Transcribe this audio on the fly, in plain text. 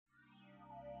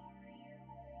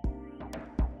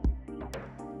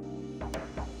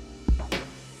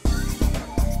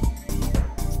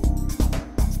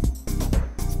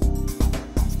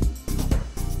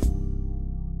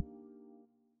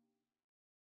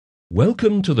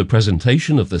Welcome to the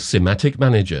presentation of the SIMATIC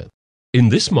Manager. In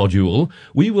this module,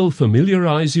 we will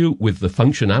familiarize you with the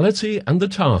functionality and the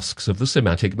tasks of the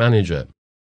SIMATIC Manager.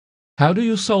 How do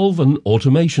you solve an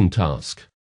automation task?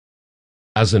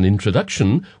 As an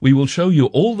introduction, we will show you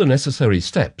all the necessary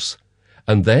steps,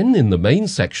 and then in the main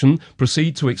section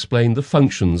proceed to explain the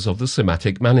functions of the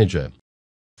SIMATIC Manager.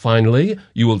 Finally,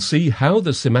 you will see how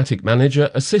the SIMATIC Manager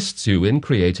assists you in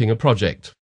creating a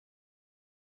project.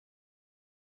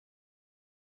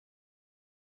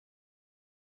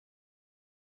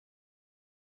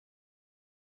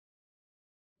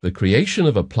 The creation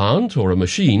of a plant or a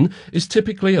machine is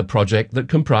typically a project that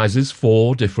comprises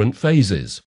 4 different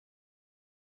phases.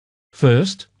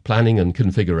 First, planning and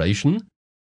configuration.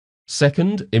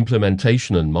 Second,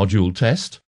 implementation and module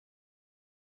test.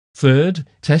 Third,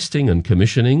 testing and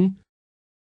commissioning.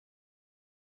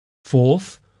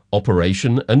 Fourth,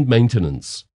 operation and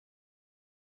maintenance.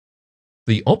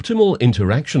 The optimal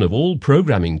interaction of all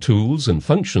programming tools and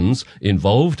functions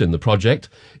involved in the project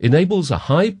enables a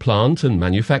high plant and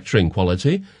manufacturing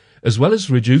quality, as well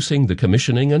as reducing the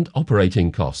commissioning and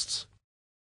operating costs.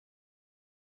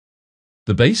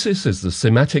 The basis is the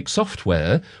SIMATIC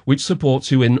software, which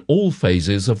supports you in all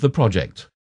phases of the project.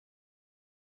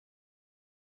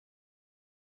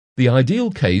 The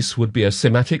ideal case would be a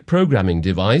SIMATIC programming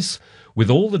device with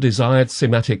all the desired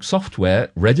SIMATIC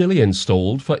software readily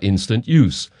installed for instant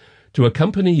use to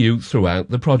accompany you throughout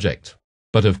the project.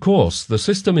 But of course, the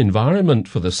system environment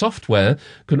for the software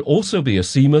can also be a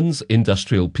Siemens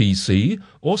industrial PC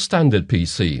or standard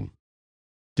PC.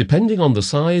 Depending on the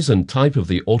size and type of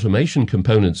the automation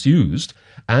components used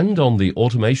and on the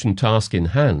automation task in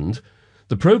hand,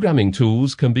 the programming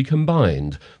tools can be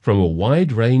combined from a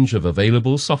wide range of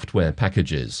available software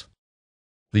packages.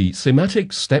 The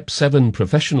SIMATIC Step 7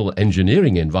 professional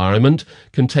engineering environment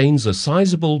contains a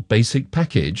sizable basic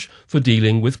package for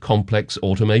dealing with complex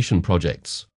automation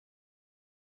projects.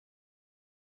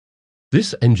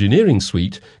 This engineering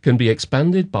suite can be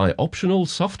expanded by optional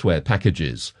software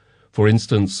packages, for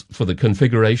instance for the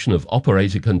configuration of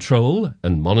operator control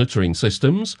and monitoring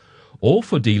systems, or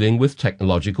for dealing with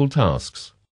technological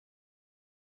tasks.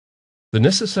 The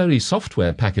necessary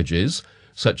software packages,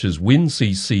 such as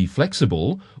WinCC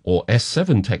Flexible or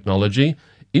S7 technology,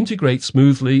 integrate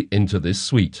smoothly into this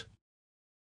suite.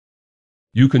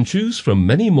 You can choose from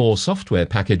many more software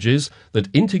packages that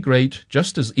integrate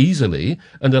just as easily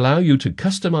and allow you to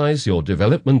customize your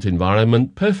development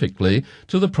environment perfectly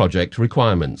to the project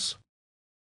requirements.